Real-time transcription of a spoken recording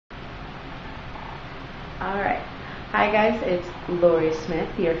Alright. Hi guys, it's Loree Smith,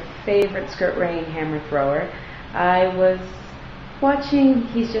 your favorite skirt wearing hammer thrower. I was watching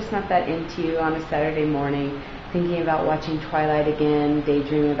He's Just Not That Into You on a Saturday morning, thinking about watching Twilight again,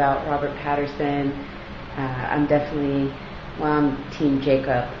 daydreaming about Robert Patterson. I'm definitely, I'm Team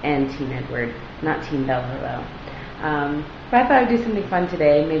Jacob and Team Edward, not Team Bella though. But I thought I'd do something fun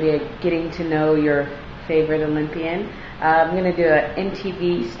today, maybe getting to know your favorite Olympian. I'm going to do an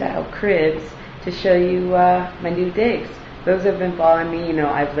MTV style cribs to show you my new digs. Those who have been following me, you know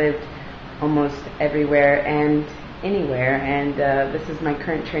I've lived almost everywhere and anywhere, and this is my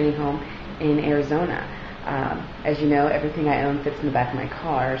current training home in Arizona. As you know, everything I own fits in the back of my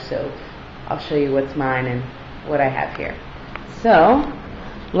car, so I'll show you what's mine and what I have here. So,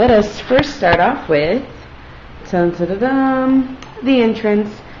 let us first start off with the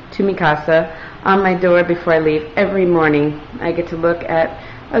entrance to mi casa. On my door before I leave every morning, I get to look at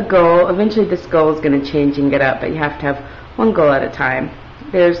a goal. Eventually this goal is going to change and get up, but you have to have one goal at a time.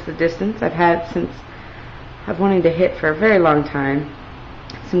 There's the distance I've had since I've wanted to hit for a very long time.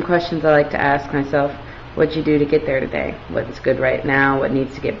 Some questions I like to ask myself: what'd you do to get there today? What's good right now? What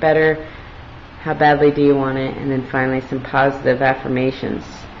needs to get better? How badly do you want it? And then finally some positive affirmations.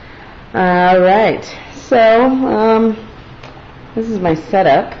 Alright, so this is my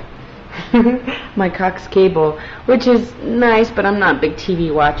setup. My Cox cable, which is nice, but I'm not a big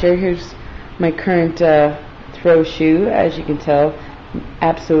TV watcher. Here's my current throw shoe. As you can tell,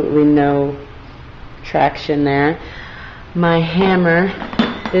 absolutely no traction there. My hammer,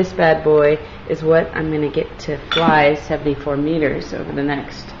 this bad boy, is what I'm going to get to fly 74 meters over the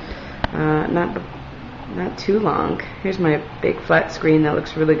next not too long. Here's my big flat screen that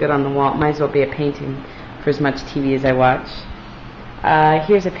looks really good on the wall. It might as well be a painting for as much TV as I watch.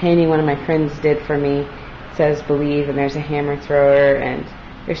 Here's a painting one of my friends did for me. It says "Believe," and there's a hammer thrower, and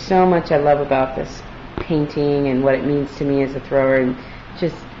there's so much I love about this painting and what it means to me as a thrower, and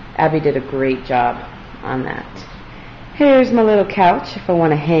just Abby did a great job on that. Here's my little couch if I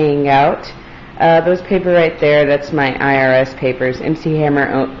want to hang out. Those paper right there, that's my IRS papers. MC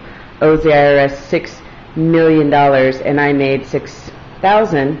Hammer owes the IRS $6 million, and I made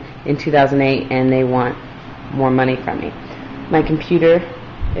 $6,000 in 2008, and they want more money from me. My computer,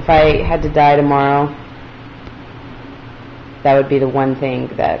 if I had to die tomorrow, that would be the one thing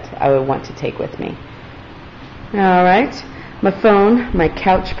that I would want to take with me. Alright, my phone, my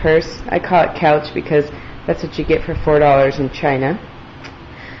couch purse. I call it couch because that's what you get for $4 in China.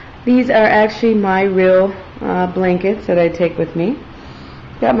 These are actually my real blankets that I take with me.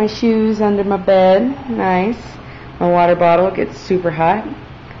 Got my shoes under my bed, nice. My water bottle, it gets super hot.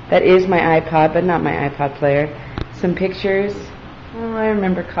 That is my iPod, but not my iPod player. Some pictures. Oh, I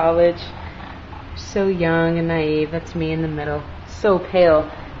remember college. So young and naive. That's me in the middle. So pale.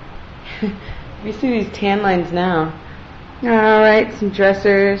 You see these tan lines now. Alright, some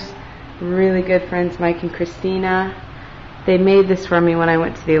dressers. Really good friends, Mike and Christina. They made this for me when I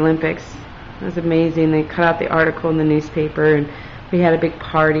went to the Olympics. It was amazing. They cut out the article in the newspaper, and we had a big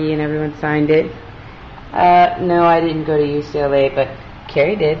party and everyone signed it. No, I didn't go to UCLA, but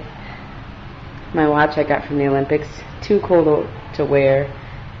Carrie did. My watch I got from the Olympics. Too cool to wear.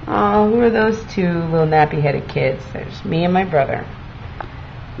 Oh, who are those two little nappy-headed kids? There's me and my brother.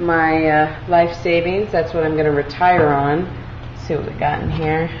 My life savings, that's what I'm going to retire on. Let's see what we got in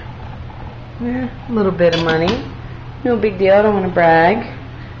here. A little bit of money. No big deal, I don't want to brag.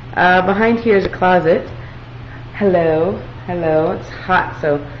 Behind here is a closet. Hello, hello. It's hot,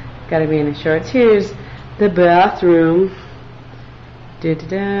 so got to be in the shorts. Here's the bathroom.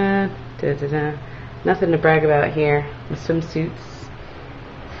 Da-da-da. Da-da-da. Nothing to brag about here. The swimsuits.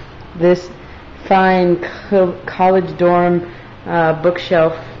 This fine college dorm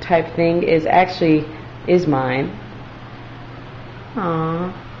bookshelf type thing is mine.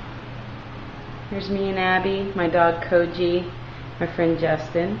 Aww. Here's me and Abby, my dog Koji, my friend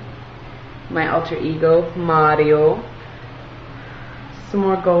Justin, my alter ego Mario. Some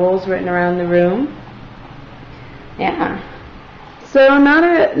more goals written around the room. Yeah. So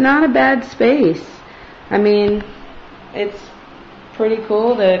not a bad space. I mean, it's pretty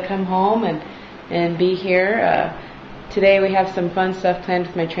cool to come home and be here. Today we have some fun stuff planned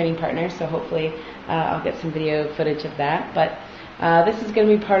with my training partner, so hopefully I'll get some video footage of that. But this is going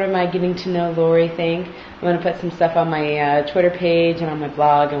to be part of my getting to know Loree thing. I'm going to put some stuff on my Twitter page and on my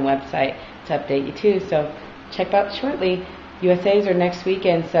blog and website to update you too. So check out shortly. USA's are next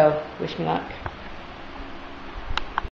weekend, so wish me luck.